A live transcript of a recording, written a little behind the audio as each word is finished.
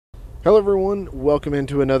Hello, everyone. Welcome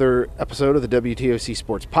into another episode of the WTOC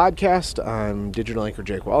Sports Podcast. I'm digital anchor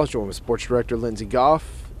Jake Wallace, joined with sports director Lindsey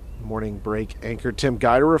Goff, morning break anchor Tim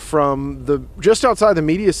Geidera from just outside the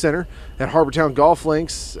media center at Harbortown Golf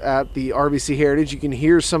Links at the RBC Heritage. You can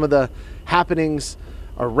hear some of the happenings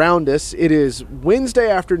around us. It is Wednesday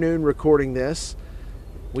afternoon recording this.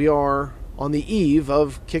 We are on the eve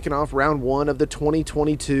of kicking off round one of the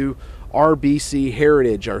 2022 RBC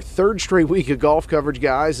Heritage, our third straight week of golf coverage,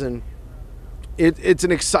 guys, and it's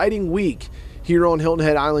an exciting week here on Hilton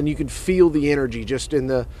Head Island. You can feel the energy just in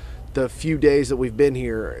the few days that we've been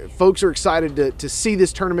here. Folks are excited to see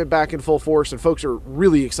this tournament back in full force, and folks are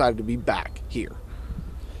really excited to be back here.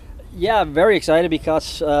 Yeah, very excited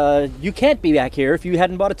because you can't be back here if you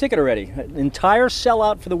hadn't bought a ticket already. An entire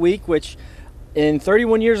sellout for the week, which in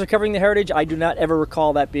 31 years of covering the Heritage, I do not ever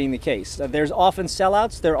recall that being the case. There's often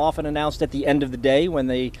sellouts. They're often announced at the end of the day when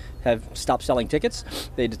they have stopped selling tickets.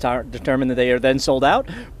 They determine that they are then sold out.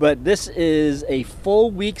 But this is a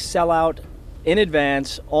full week sellout in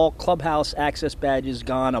advance. All clubhouse access badges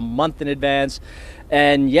gone a month in advance.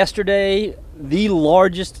 And yesterday, the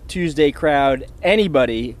largest Tuesday crowd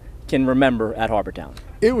anybody can remember at Harbortown.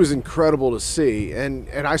 It was incredible to see, and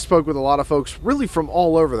I spoke with a lot of folks really from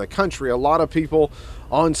all over the country. A lot of people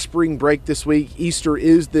on spring break this week. Easter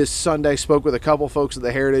is this Sunday. Spoke with a couple folks at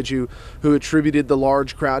the Heritage who attributed the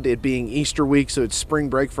large crowd to it being Easter week, so it's spring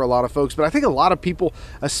break for a lot of folks. But I think a lot of people,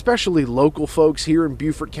 especially local folks here in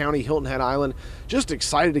Beaufort County, Hilton Head Island, just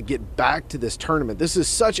excited to get back to this tournament. This is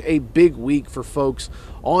such a big week for folks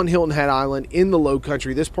on Hilton Head Island in the Low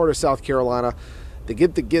Country, this part of South Carolina. They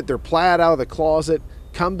get to get their plaid out of the closet,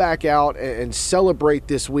 come back out and celebrate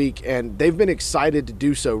this week, and they've been excited to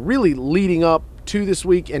do so really leading up to this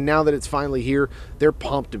week, and now that it's finally here, they're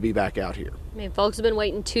pumped to be back out here. I mean, folks have been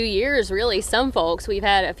waiting 2 years, really. Some folks, we've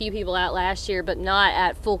had a few people out last year, but not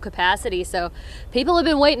at full capacity, so people have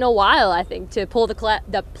been waiting a while, I think, to pull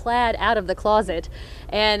the plaid out of the closet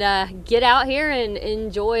and get out here and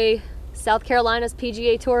enjoy South Carolina's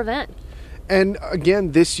PGA Tour event. And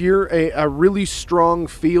again, this year, a really strong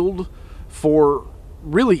field for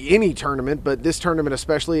really any tournament, but this tournament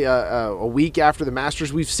especially a week after the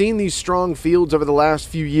Masters. We've seen these strong fields over the last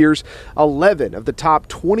few years. 11 of the top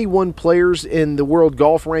 21 players in the world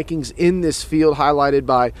golf rankings in this field, highlighted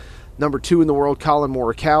by number 2 in the world, Collin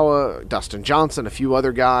Morikawa, Dustin Johnson, a few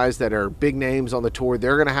other guys that are big names on the tour.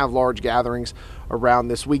 They're going to have large gatherings around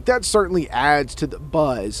this week. That certainly adds to the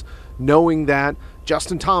buzz, knowing that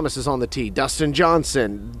Justin Thomas is on the tee, Dustin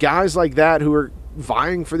Johnson, guys like that who are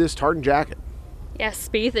vying for this tartan jacket. Yes,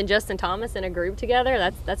 Spieth and Justin Thomas in a group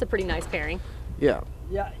together, that's a pretty nice pairing. Yeah.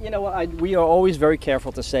 Yeah, you know what, we are always very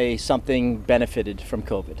careful to say something benefited from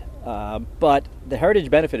COVID. But the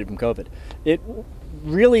Heritage benefited from COVID. It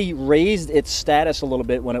really raised its status a little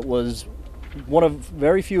bit when it was one of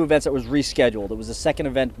very few events that was rescheduled. It was the second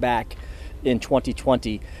event back in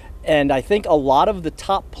 2020. And I think a lot of the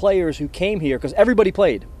top players who came here, because everybody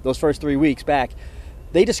played those first 3 weeks back,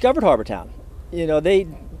 they discovered Harbortown. You know,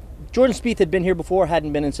 Jordan Spieth had been here before,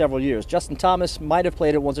 hadn't been in several years. Justin Thomas might have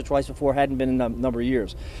played it once or twice before, hadn't been in a number of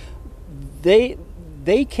years. They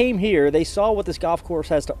came here, they saw what this golf course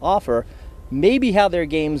has to offer, maybe how their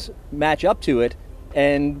games match up to it,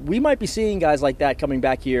 and we might be seeing guys like that coming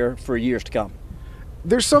back here for years to come.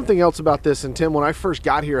 There's something else about this, and Tim, when I first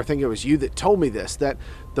got here, I think it was you that told me this, that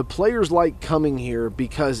the players like coming here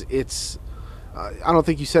because it's, I don't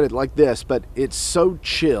think you said it like this, but it's so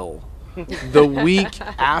chill. The week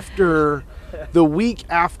after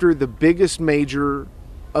the biggest major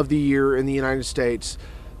of the year in the United States,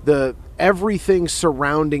 everything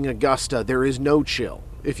surrounding Augusta, there is no chill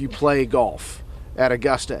if you play golf at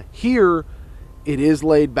Augusta. Here, it is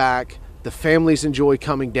laid back. The families enjoy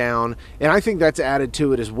coming down, and I think that's added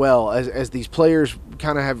to it as well, as these players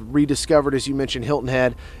kind of have rediscovered, as you mentioned, Hilton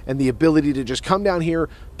Head, and the ability to just come down here,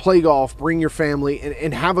 play golf, bring your family,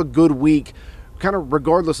 and have a good week, kind of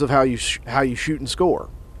regardless of how you shoot and score.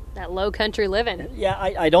 That low country living. Yeah,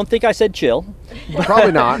 I don't think I said chill.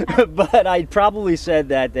 Probably not. But I probably said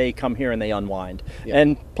that they come here and they unwind. Yeah.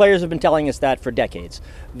 And players have been telling us that for decades,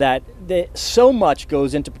 that so much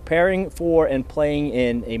goes into preparing for and playing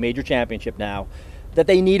in a major championship now that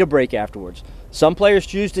they need a break afterwards. Some players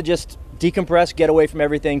choose to just decompress, get away from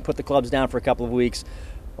everything, put the clubs down for a couple of weeks.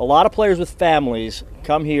 A lot of players with families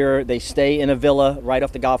come here, they stay in a villa right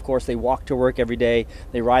off the golf course, they walk to work every day,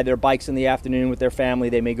 they ride their bikes in the afternoon with their family,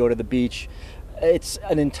 they may go to the beach. It's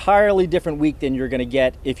an entirely different week than you're going to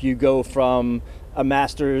get if you go from a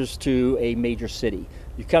Masters to a major city.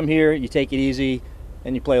 You come here, you take it easy,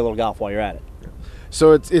 and you play a little golf while you're at it.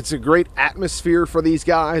 So it's a great atmosphere for these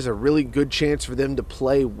guys, a really good chance for them to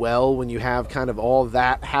play well when you have kind of all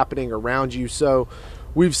that happening around you. So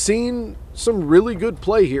we've seen some really good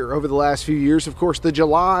play here over the last few years. Of course, the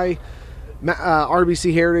July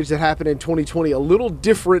RBC Heritage that happened in 2020, a little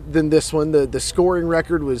different than this one. The scoring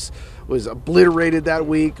record was obliterated that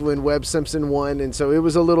week when Webb Simpson won, and so it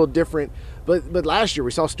was a little different. But last year we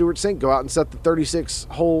saw Stuart Sink go out and set the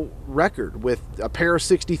 36-hole record with a pair of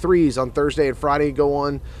 63s on Thursday and Friday and go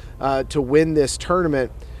on to win this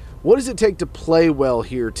tournament. What does it take to play well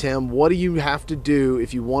here, Tim? What do you have to do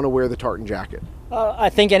if you want to wear the tartan jacket? I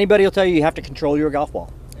think anybody will tell you have to control your golf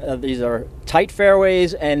ball. These are tight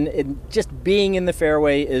fairways, and just being in the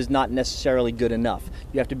fairway is not necessarily good enough.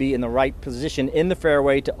 You have to be in the right position in the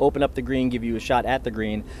fairway to open up the green, give you a shot at the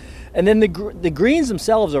green. And then the greens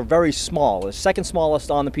themselves are very small. The second smallest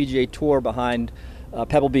on the PGA Tour behind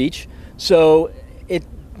Pebble Beach. So it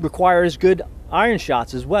requires good iron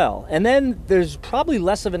shots as well. And then there's probably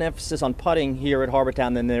less of an emphasis on putting here at Harbour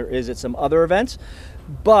Town than there is at some other events.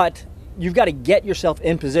 But you've got to get yourself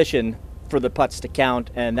in position for the putts to count,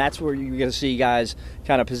 and that's where you're going to see guys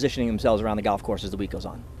kind of positioning themselves around the golf course as the week goes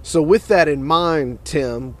on. So with that in mind,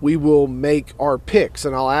 Tim, we will make our picks,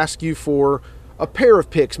 and I'll ask you for a pair of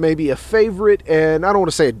picks, maybe a favorite, and I don't want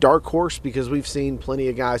to say a dark horse because we've seen plenty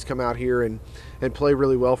of guys come out here and play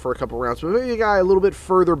really well for a couple rounds, but maybe a guy a little bit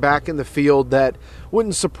further back in the field that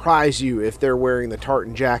wouldn't surprise you if they're wearing the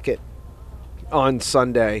tartan jacket on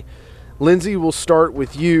Sunday. Lindsay, we'll start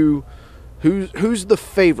with you. Who's the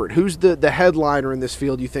favorite? Who's the headliner in this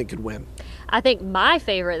field you think could win? I think my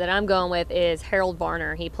favorite that I'm going with is Harold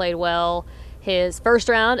Varner. He played well his first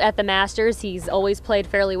round at the Masters. He's always played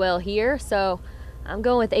fairly well here, so I'm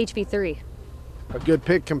going with HV3. A good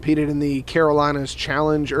pick. Competed in the Carolinas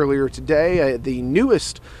Challenge earlier today. The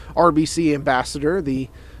newest RBC ambassador.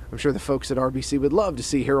 I'm sure the folks at RBC would love to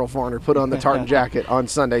see Harold Varner put on the tartan jacket on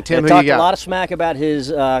Sunday. Tim, who you got? Talked a lot of smack about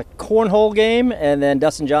his cornhole game, and then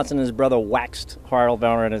Dustin Johnson and his brother waxed Harold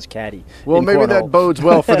Varner and his caddy. Well, maybe that bodes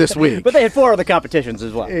well for this week. But they had 4 other competitions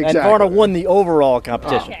as well. Exactly. And Varner won the overall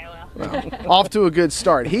competition. Okay, well. Off to a good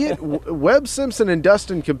start. Webb Simpson and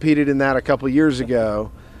Dustin competed in that a couple years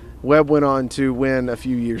ago. Webb went on to win a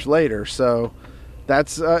few years later, so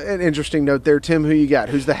that's an interesting note there. Tim, who you got?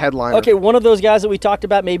 Who's the headliner? Okay, one of those guys that we talked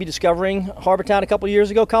about maybe discovering Harbour Town a couple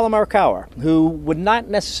years ago, Colin Morikawa, who would not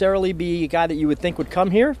necessarily be a guy that you would think would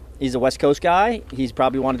come here. He's a West Coast guy. He's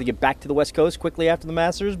probably wanted to get back to the West Coast quickly after the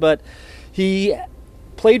Masters, but he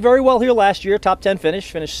played very well here last year, top 10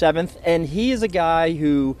 finished 7th, and he is a guy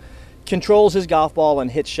who controls his golf ball and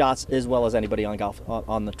hits shots as well as anybody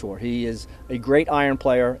on the tour. He is a great iron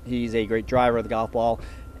player. He's a great driver of the golf ball.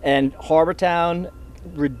 And Harbour Town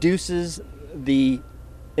reduces the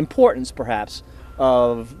importance, perhaps,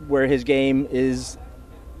 of where his game is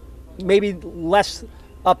maybe less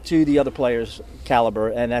up to the other players' caliber,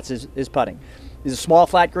 and that's his putting. These are small,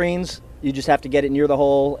 flat greens. You just have to get it near the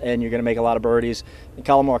hole, and you're going to make a lot of birdies. And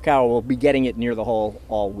Colin Morikawa will be getting it near the hole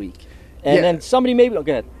all week. And then somebody maybe – go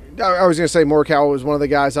ahead. I was going to say Morikawa was one of the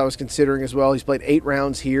guys I was considering as well. He's played 8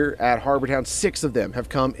 rounds here at Harbour Town. 6 of them have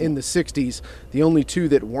come in the 60s. The only 2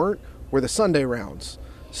 that weren't were the Sunday rounds.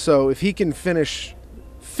 So if he can finish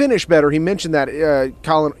better, he mentioned that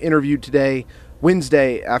Colin interviewed today,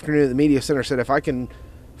 Wednesday afternoon at the Media Center, said if I can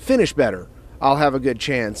finish better, I'll have a good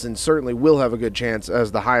chance, and certainly will have a good chance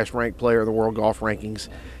as the highest ranked player in the world golf rankings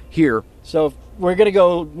here. So we're going to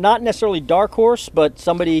go not necessarily dark horse, but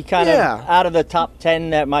somebody kind of out of the top 10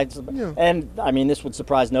 that might. Yeah. And I mean, this would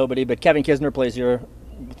surprise nobody, but Kevin Kisner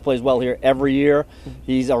plays well here every year.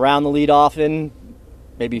 He's around the lead often.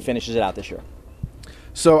 Maybe he finishes it out this year.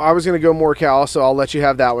 So I was going to go Morikawa, so I'll let you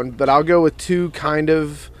have that one. But I'll go with 2 kind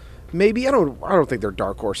of maybe. I don't think they're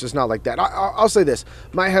dark horses. Not like that. I'll say this.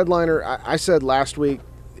 My headliner. I said last week,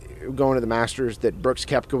 going to the Masters, that Brooks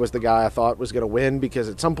Koepka was the guy I thought was going to win because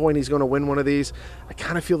at some point he's going to win one of these. I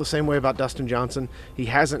kind of feel the same way about Dustin Johnson. He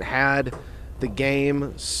hasn't had the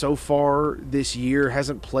game so far this year,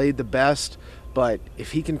 hasn't played the best, but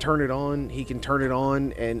if he can turn it on, he can turn it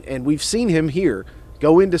on, and we've seen him here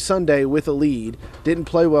go into Sunday with a lead. Didn't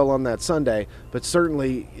play well on that Sunday, but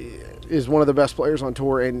certainly is one of the best players on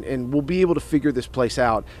tour, and will be able to figure this place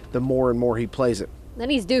out the more and more he plays it. Then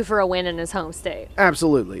he's due for a win in his home state.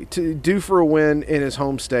 Absolutely. Due for a win in his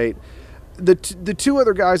home state. The 2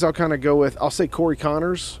 other guys I'll kind of go with, I'll say Corey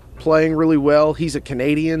Connors, playing really well. He's a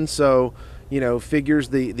Canadian, so, figures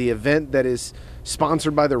the event that is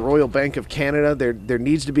sponsored by the Royal Bank of Canada, there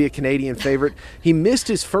needs to be a Canadian favorite. He missed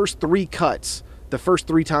his first 3 cuts the first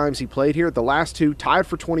 3 times he played here. The last 2, tied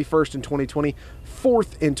for 21st in 2020,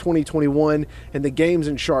 4th in 2021, and the game's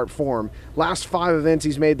in sharp form. Last 5 events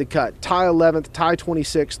he's made the cut. Tie 11th, tie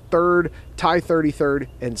 26th, 3rd, tie 33rd,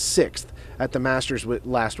 and 6th at the Masters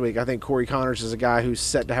last week. I think Corey Connors is a guy who's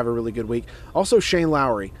set to have a really good week. Also, Shane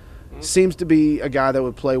Lowry seems to be a guy that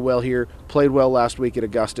would play well here. Played well last week at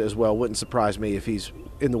Augusta as well. Wouldn't surprise me if he's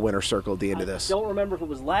in the winner's circle at the end of this. I don't remember if it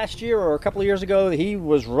was last year or a couple of years ago. He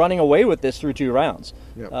was running away with this through 2 rounds.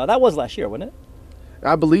 Yep. That was last year, wasn't it?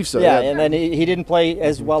 I believe so. Yeah, and then he didn't play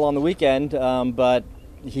as well on the weekend, but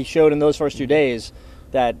he showed in those first 2 days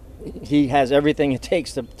that he has everything it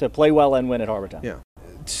takes to play well and win at Harbour Town. Yeah.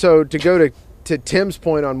 So to go to Tim's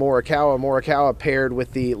point on Morikawa paired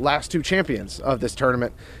with the last 2 champions of this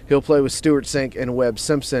tournament. He'll play with Stuart Sink and Webb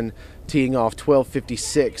Simpson, teeing off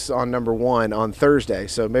 12:56 on number 1 on Thursday.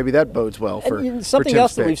 So maybe that bodes well for something for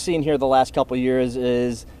else Tim's that pick. we've seen here the last couple of years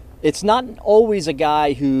is it's not always a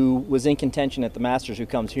guy who was in contention at the Masters who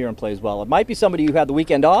comes here and plays well. It might be somebody who had the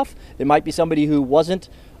weekend off. It might be somebody who wasn't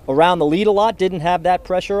around the lead a lot, didn't have that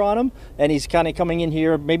pressure on him, and he's kind of coming in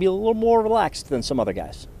here maybe a little more relaxed than some other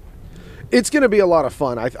guys. It's going to be a lot of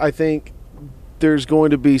fun. I think there's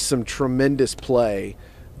going to be some tremendous play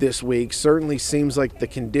this week. Certainly seems like the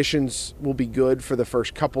conditions will be good for the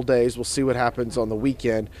first couple days. We'll see what happens on the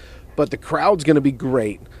weekend. But the crowd's going to be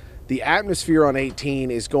great. The atmosphere on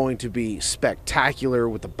 18 is going to be spectacular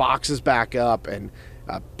with the boxes back up and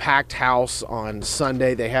a packed house on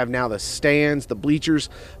Sunday. They have now the stands, the bleachers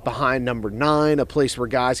behind number 9, a place where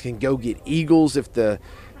guys can go get eagles if the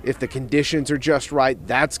conditions are just right.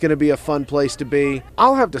 That's going to be a fun place to be.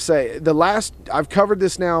 I'll have to say, I've covered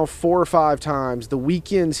this now 4 or 5 times. The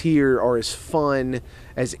weekends here are as fun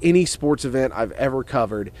as any sports event I've ever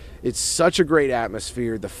covered. It's such a great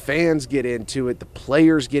atmosphere. The fans get into it. The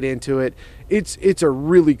players get into it. It's a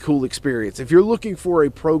really cool experience. If you're looking for a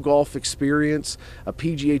pro golf experience, a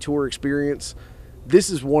PGA Tour experience, this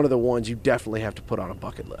is one of the ones you definitely have to put on a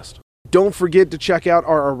bucket list. Don't forget to check out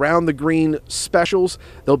our Around the Green specials.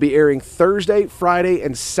 They'll be airing Thursday, Friday,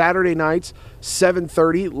 and Saturday nights,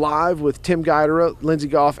 7:30, live with Tim Guidera, Lindsey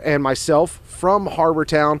Goff, and myself from Harbour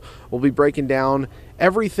Town. We'll be breaking down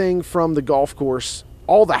everything from the golf course,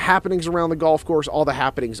 all the happenings around the golf course, all the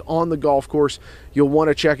happenings on the golf course. You'll want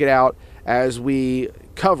to check it out as we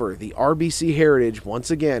cover the RBC Heritage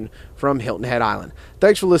once again from Hilton Head Island.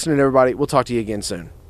 Thanks for listening, everybody. We'll talk to you again soon.